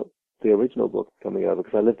also got the original book coming over,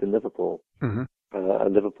 because I lived in Liverpool.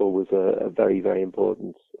 And Liverpool was a very, very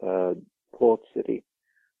important port city.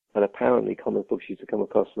 And apparently comic books used to come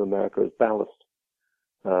across from America as ballast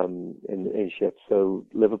in ships. So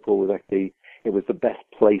Liverpool was actually, it was the best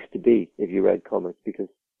place to be if you read comics, because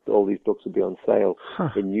all these books would be on sale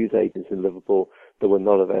in newsagents in Liverpool that were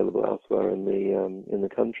not available elsewhere in the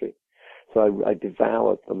country. So I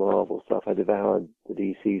devoured the Marvel stuff. I devoured the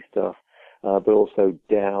DC stuff, but also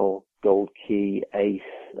Dell, Gold Key, Ace.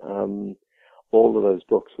 All of those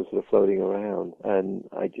books were sort of floating around, and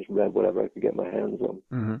I just read whatever I could get my hands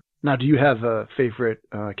on. Now, do you have favorite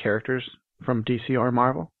characters from DC or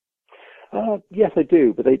Marvel? Yes, I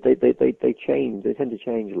do, but they change. They tend to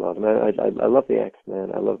change a lot. I mean, I love the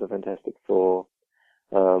X-Men. I love the Fantastic Four.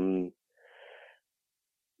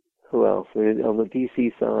 Who else? I mean, on the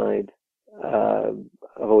DC side,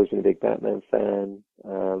 I've always been a big Batman fan.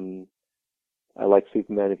 I like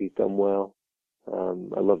Superman if he's done well.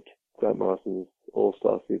 I loved Grant Morrison's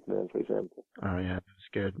All-Star Superman, for example. Oh yeah, that's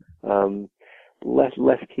good.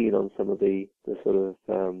 Less keen on some of the sort of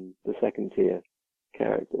the second tier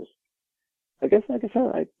characters. I guess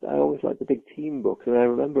I always liked the big team books, and I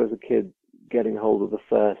remember as a kid getting hold of the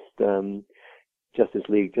first Justice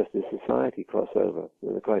League, Justice Society crossover,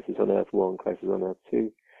 the Crisis on Earth 1, Crisis on Earth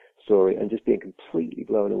 2 story, and just being completely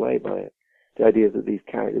blown away by it. The idea that these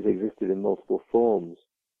characters existed in multiple forms,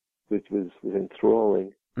 which was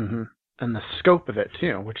enthralling. Mm-hmm. And the scope of it,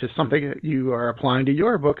 too, which is something that you are applying to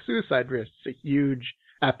your book, Suicide Risk. It's a huge,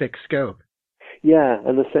 epic scope. Yeah,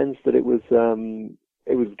 and the sense that it was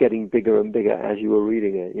getting bigger and bigger as you were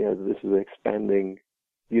reading it. You know, that this was an expanding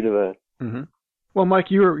universe. Mm-hmm. Well,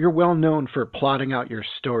 Mike, you're well known for plotting out your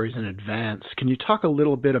stories in advance. Can you talk a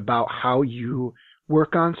little bit about how you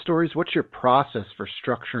work on stories? What's your process for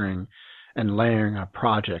structuring and layering a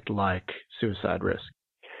project like Suicide Risk?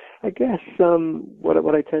 I guess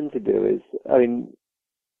what I tend to do is, I mean,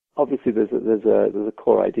 obviously there's a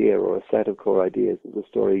core idea or a set of core ideas that the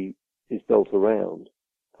story is built around.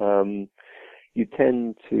 You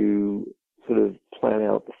tend to sort of plan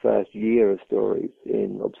out the first year of stories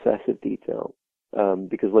in obsessive detail,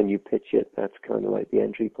 because when you pitch it, that's kind of like the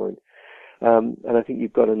entry point. And I think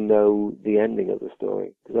you've got to know the ending of the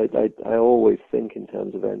story, because I always think in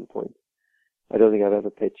terms of endpoints. I don't think I've ever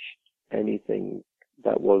pitched anything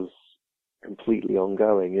that was completely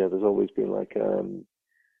ongoing. You know, there's always been like a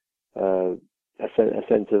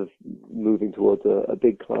sense of moving towards a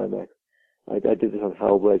big climax. I did this on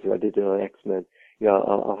Hellblazer. I did it on X-Men. You know,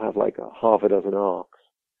 I'll have like half a dozen arcs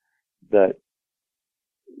that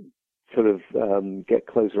sort of get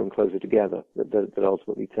closer and closer together, that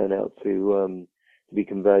ultimately turn out to be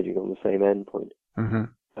converging on the same endpoint.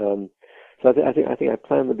 Mm-hmm. So I think I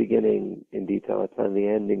plan the beginning in detail, I plan the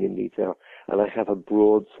ending in detail, and I have a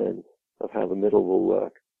broad sense of how the middle will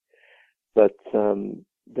work. But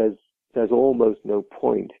there's almost no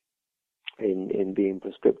point in being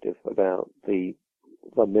prescriptive about the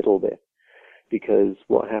middle bit, because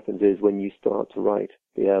what happens is when you start to write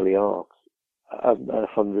the early arcs,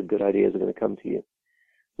 100 good ideas are going to come to you,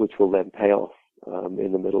 which will then pay off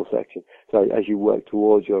in the middle section. So as you work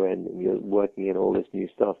towards your end, and you're working in all this new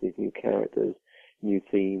stuff, these new characters, new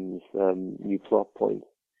themes, new plot points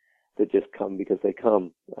that just come because they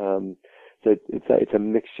come. So it's a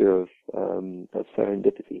mixture of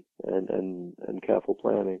serendipity and careful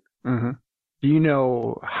planning. Mm-hmm. Do you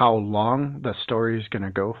know how long the story is going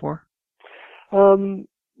to go for?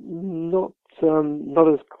 Not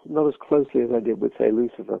as closely as I did with, say,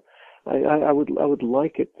 Lucifer. I would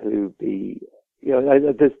like it to be, you know,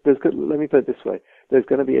 let me put it this way. There's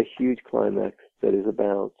going to be a huge climax that is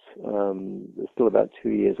still about 2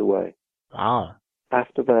 years away. Wow.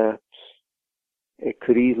 After that, it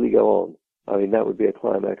could easily go on. I mean, that would be a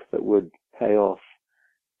climax that would pay off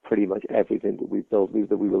pretty much everything that we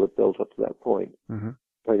will have built up to that point. Mm-hmm.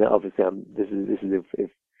 I mean, obviously, this is if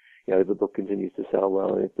you know, the book continues to sell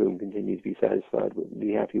well, and if Boom continues to be satisfied with,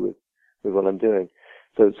 be happy with what I'm doing.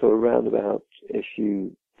 So around about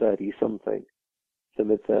issue 30 something, the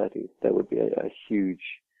mid-30s, there would be a huge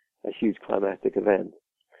climactic event,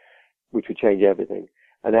 which would change everything.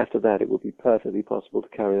 And after that, it would be perfectly possible to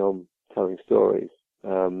carry on telling stories.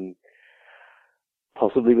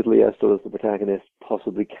 Possibly with Leo still as the protagonist,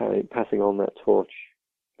 possibly passing on that torch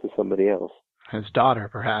to somebody else. His daughter,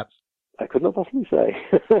 perhaps. I could not possibly say.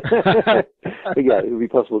 But yeah, it would be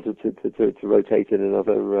possible to rotate in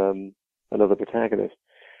another protagonist.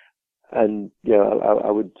 And yeah, I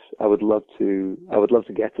would love to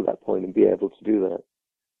get to that point and be able to do that,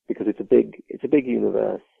 because it's a big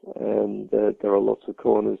universe, and there are lots of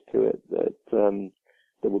corners to it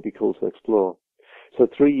that would be cool to explore. So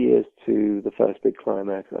 3 years to the first big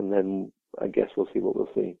climax, and then I guess we'll see what we'll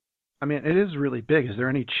see. I mean, it is really big. Is there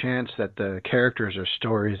any chance that the characters or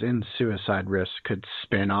stories in Suicide Risk could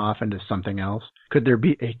spin off into something else? Could there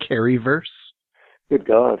be a Carrieverse? Good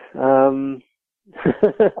God.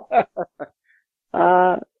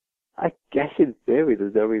 I guess in theory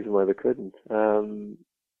there's no reason why they couldn't.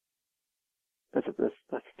 That's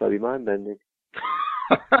bloody mind-bending.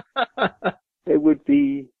 It would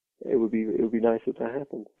be nice if that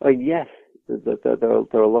happened. I mean, yes,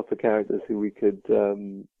 there are lots of characters who we could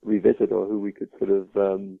revisit, or who we could sort of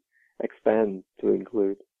expand to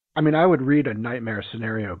include. I mean, I would read a nightmare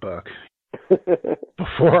scenario book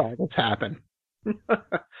before all this happened.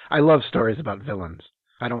 I love stories about villains.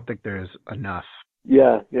 I don't think there's enough.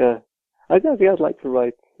 Yeah. I think I'd like to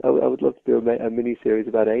write I would love to do a mini series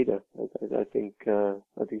about Ada. I think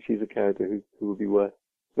she's a character who would be worth,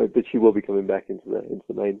 but she will be coming back into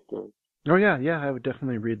the main story. Oh yeah, I would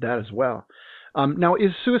definitely read that as well. Now,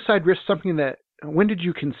 is Suicide Risk something that? When did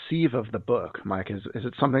you conceive of the book, Mike? Is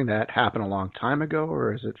it something that happened a long time ago,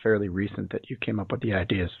 or is it fairly recent that you came up with the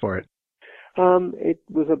ideas for it? It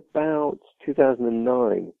was about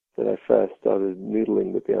 2009 that I first started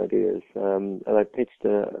noodling with the ideas, and I pitched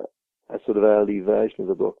a sort of early version of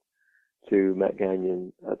the book to Matt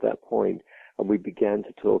Gagnon at that point, and we began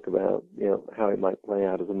to talk about how it might play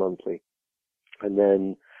out as a monthly. And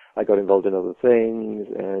then I got involved in other things,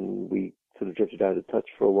 and we sort of drifted out of touch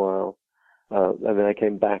for a while. And then I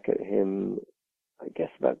came back at him, I guess,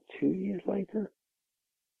 about 2 years later,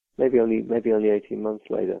 maybe only 18 months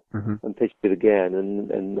later, and pitched it again.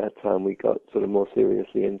 And that time we got sort of more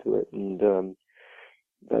seriously into it, and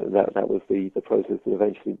that was the process that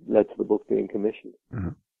eventually led to the book being commissioned.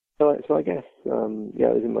 So I guess it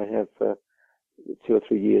was in my head for 2 or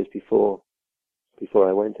 3 years before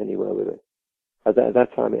I went anywhere with it. At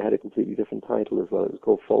that time, it had a completely different title as well. It was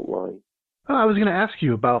called Fault Line. Oh, I was going to ask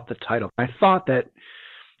you about the title. I thought that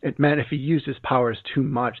it meant if he used his powers too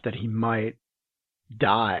much that he might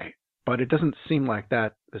die, but it doesn't seem like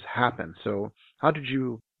that has happened. So how did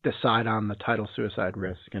you decide on the title Suicide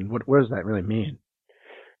Risk, and what does that really mean?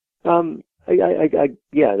 I mean,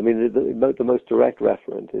 the most direct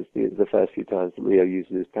reference is the first few times that Leo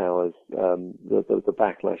uses his powers. The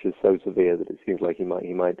backlash is so severe that it seems like he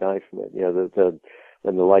might die from it.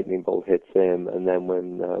 When the lightning bolt hits him, and then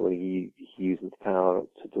when he uses power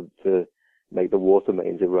to make the water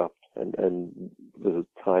mains erupt, and there's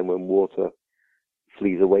a time when water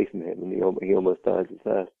flees away from him, and he almost dies of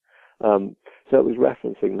thirst. So it was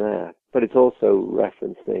referencing that, but it's also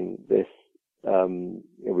referencing this.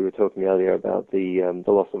 We were talking earlier about the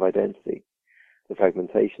loss of identity, the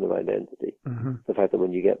fragmentation of identity, the fact that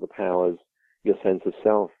when you get the powers, your sense of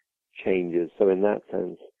self changes. So in that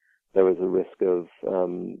sense, there is a risk of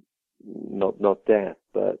not death,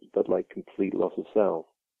 but like complete loss of self.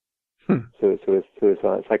 So it's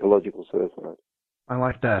suicide, psychological suicide. I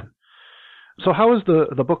like that. So how is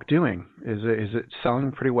the book doing? Is it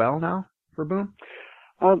selling pretty well now for Boom?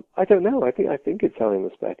 I don't know. I think it's selling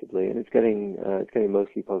respectably, and it's getting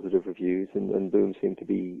mostly positive reviews, and Boom seem to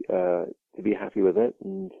be happy with it.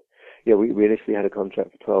 And we initially had a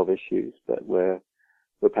contract for 12 issues, but we're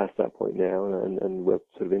past that point now, and we're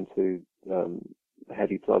sort of into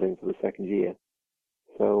heavy plotting for the second year.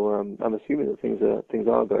 So I'm assuming that things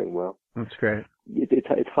are going well. That's great.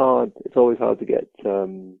 It's hard. It's always hard to get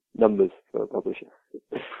numbers for a publisher.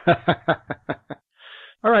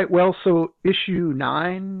 All right. Well, so issue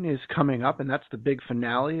 9 is coming up, and that's the big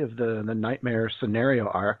finale of the Nightmare scenario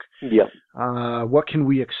arc. Yeah. What can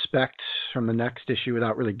we expect from the next issue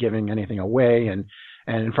without really giving anything away, and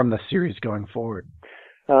from the series going forward?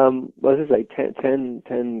 Well, as I say,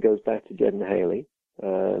 10 goes back to Jed and Haley,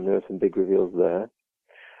 and there are some big reveals there.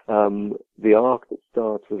 The arc that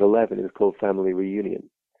starts with 11 is called Family Reunion,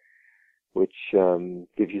 which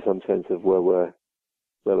gives you some sense of where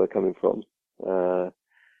we're coming from.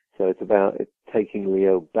 So it's about taking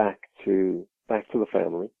Leo back to the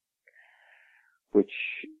family, which,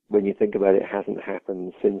 when you think about it, hasn't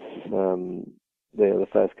happened since the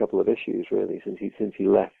first couple of issues, really. Since he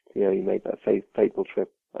left, he made that fateful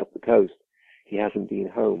trip up the coast. He hasn't been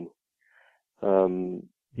home.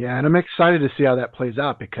 Yeah, and I'm excited to see how that plays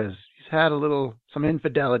out, because he's had some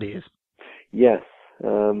infidelities. Yes.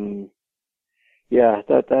 Yeah,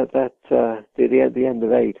 the end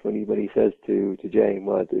of 8, when he says to Jane,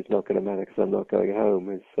 well, it's not going to matter because I'm not going home,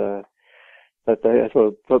 is that's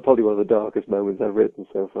probably one of the darkest moments I've written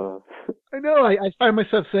so far. I know. I find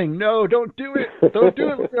myself saying, no, don't do it. Don't do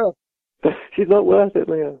it, Leo. She's not worth it,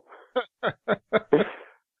 Leo.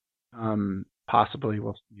 Possibly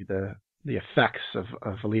we'll see the effects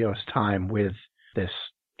of Leo's time with this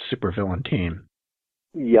supervillain team.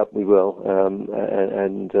 Yep, we will.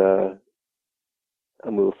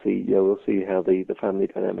 And we'll see. We'll see how the family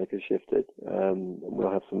dynamic has shifted.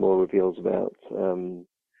 We'll have some more reveals about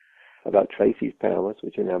Tracy's powers,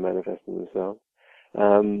 which are now manifesting themselves.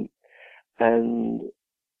 And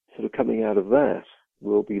sort of coming out of that,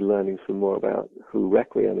 we'll be learning some more about who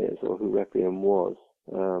Requiem is, or who Requiem was,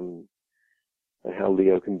 and how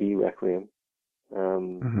Leo can be Requiem.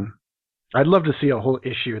 I'd love to see a whole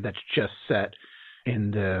issue that's just set in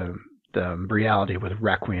the reality with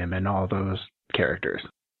Requiem and all those characters.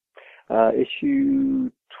 Issue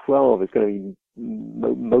 12 is going to be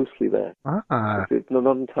mostly there. Ah. It's not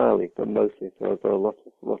entirely, but mostly. So there are lots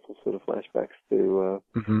of sort of flashbacks to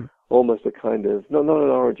Mm-hmm. almost a kind of not an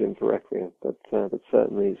origin for Requiem, but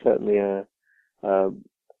certainly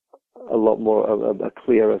a lot more a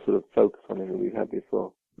clearer sort of focus on it than we've had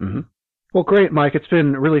before. Mm-hmm. Well, great, Mike. It's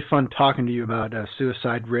been really fun talking to you about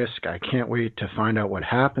Suicide Risk. I can't wait to find out what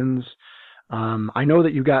happens. I know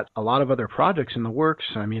that you got a lot of other projects in the works.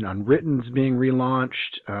 I mean, Unwritten's being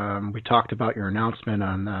relaunched. We talked about your announcement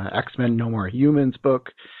on X-Men No More Humans book.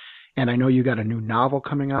 And I know you got a new novel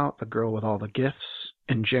coming out, The Girl with All the Gifts,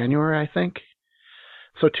 in January, I think.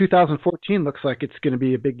 So 2014 looks like it's going to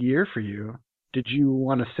be a big year for you. Did you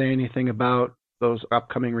want to say anything about those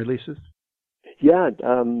upcoming releases? Yeah,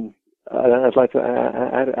 I'd like to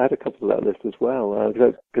add a couple to that list as well,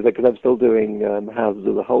 because I'm still doing Houses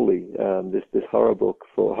of the Holy, this horror book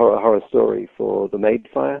for horror story for the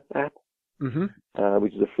Madefire app,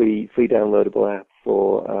 which is a free downloadable app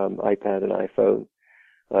for iPad and iPhone.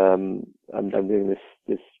 I'm doing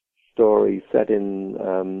this story set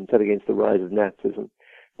against the rise of Nazism,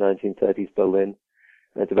 1930s Berlin.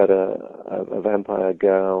 And it's about a vampire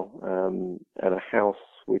girl and a house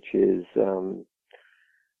which is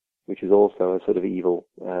also a sort of evil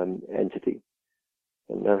entity.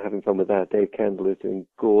 And I'm having fun with that. Dave Kendall is doing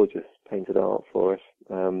gorgeous painted art for us.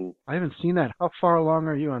 I haven't seen that. How far along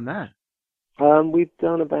are you on that? We've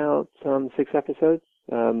done about 6 episodes.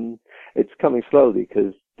 It's coming slowly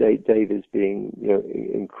because Dave is being,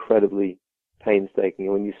 incredibly painstaking.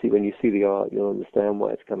 And when you see the art, you'll understand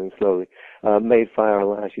why it's coming slowly. Madefire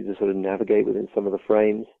allows you to sort of navigate within some of the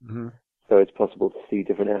frames, so it's possible to see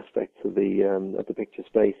different aspects of the picture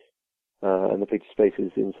space. And the picture space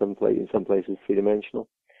is in some places three-dimensional.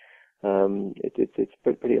 It's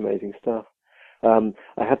pretty amazing stuff. I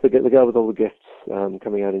have the Girl with All the Gifts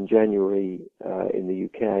coming out in January in the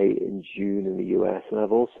UK, in June in the US, and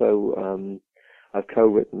I've also I've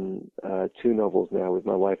co-written 2 novels now with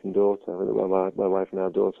my wife and daughter, my wife and our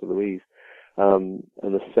daughter Louise, and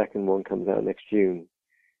the second one comes out next June.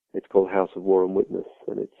 It's called House of War and Witness,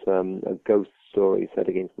 and it's a ghost story set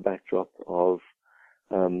against the backdrop of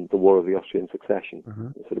the War of the Austrian Succession,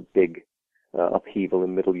 a sort of big upheaval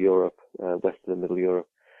in Middle Europe, Western and Middle Europe,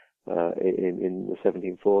 in the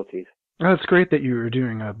 1740s. Oh, it's great that you were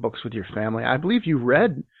doing books with your family. I believe you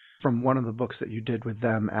read from one of the books that you did with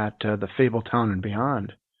them at the Fabletown and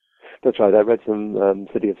Beyond. That's right. I read some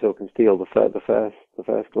City of Silk and Steel, the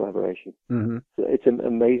first collaboration. It's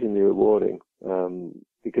amazingly rewarding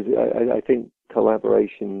because I think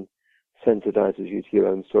collaboration sensitizes you to your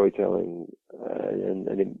own storytelling,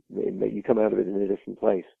 and you come out of it in a different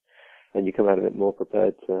place, and you come out of it more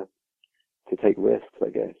prepared to take risks, I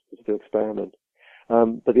guess, to experiment.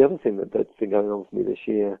 But the other thing that's been going on for me this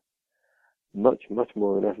year, much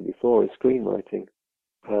more than ever before, is screenwriting.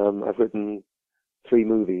 I've written 3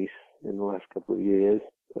 movies in the last couple of years,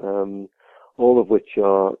 all of which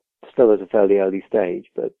are still at a fairly early stage,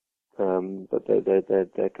 but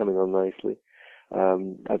they're coming on nicely.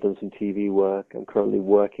 I've done some TV work. I'm currently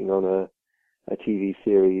working on a TV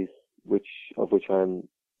series of which I'm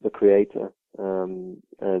the creator,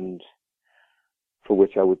 and for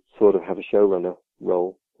which I would sort of have a showrunner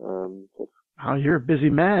role. Oh, you're a busy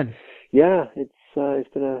man. Yeah,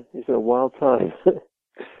 it's been a wild time.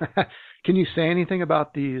 Can you say anything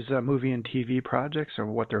about these movie and TV projects or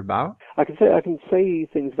what they're about? I can say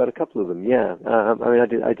things about a couple of them. Yeah,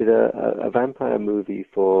 I did a vampire movie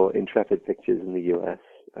for Intrepid Pictures in the US.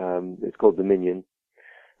 It's called Dominion,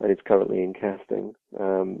 and it's currently in casting.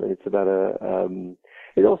 And it's about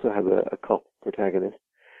it also has a cop protagonist.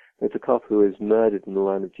 It's a cop who is murdered in the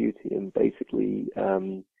line of duty and basically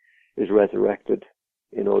is resurrected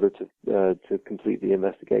in order to complete the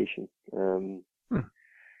investigation.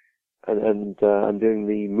 And I'm doing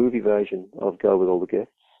the movie version of Girl with All the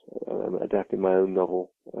Gifts. I'm adapting my own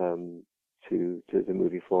novel to the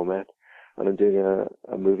movie format, and I'm doing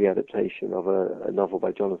a movie adaptation of a novel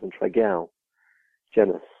by Jonathan Tregell,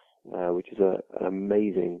 Genus, which is an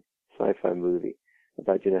amazing sci-fi movie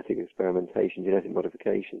about genetic experimentation, genetic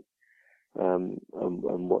modification, and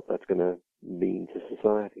what that's going to mean to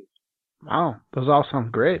society. Wow, those all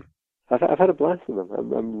sound great. I've had a blast with them.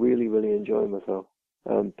 I'm really enjoying myself.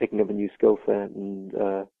 Picking up a new skill set, and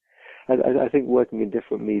I think working in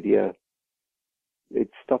different media, it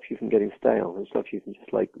stops you from getting stale. It stops you from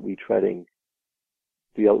just like retreading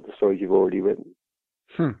the stories you've already written.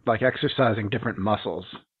 Like exercising different muscles.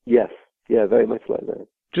 Yes, yeah, very much like that.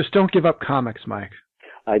 Just don't give up comics, Mike.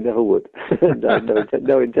 I never would.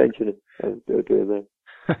 no intention of doing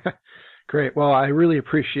that. Great. Well, I really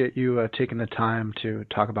appreciate you taking the time to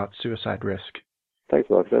talk about Suicide Risk. Thanks,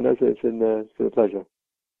 Mark. It's been a pleasure.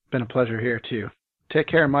 Been a pleasure here, too. Take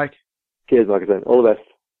care, Mike. Cheers, Mark. All the best.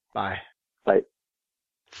 Bye. Bye.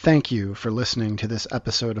 Thank you for listening to this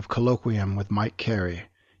episode of Colloquium with Mike Carey.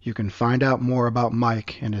 You can find out more about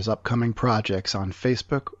Mike and his upcoming projects on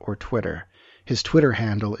Facebook or Twitter. His Twitter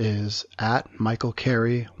handle is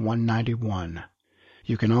 @MichaelCarey191.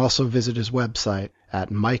 You can also visit his website at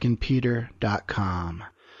mikeandpeter.com.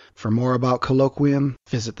 For more about Colloquium,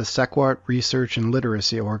 visit the Sequart Research and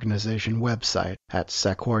Literacy Organization website at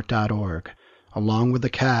sequart.org. Along with the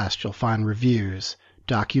cast, you'll find reviews,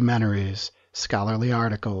 documentaries, scholarly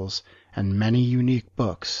articles, and many unique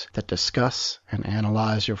books that discuss and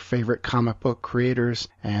analyze your favorite comic book creators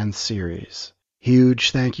and series.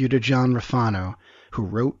 Huge thank you to John Rafano, who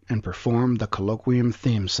wrote and performed the Colloquium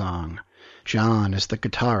theme song. John is the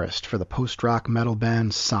guitarist for the post-rock metal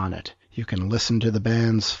band Sonnet. You can listen to the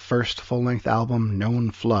band's first full-length album,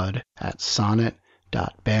 Known Flood, at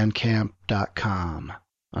sonnet.bandcamp.com.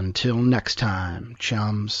 Until next time,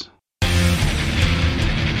 chums.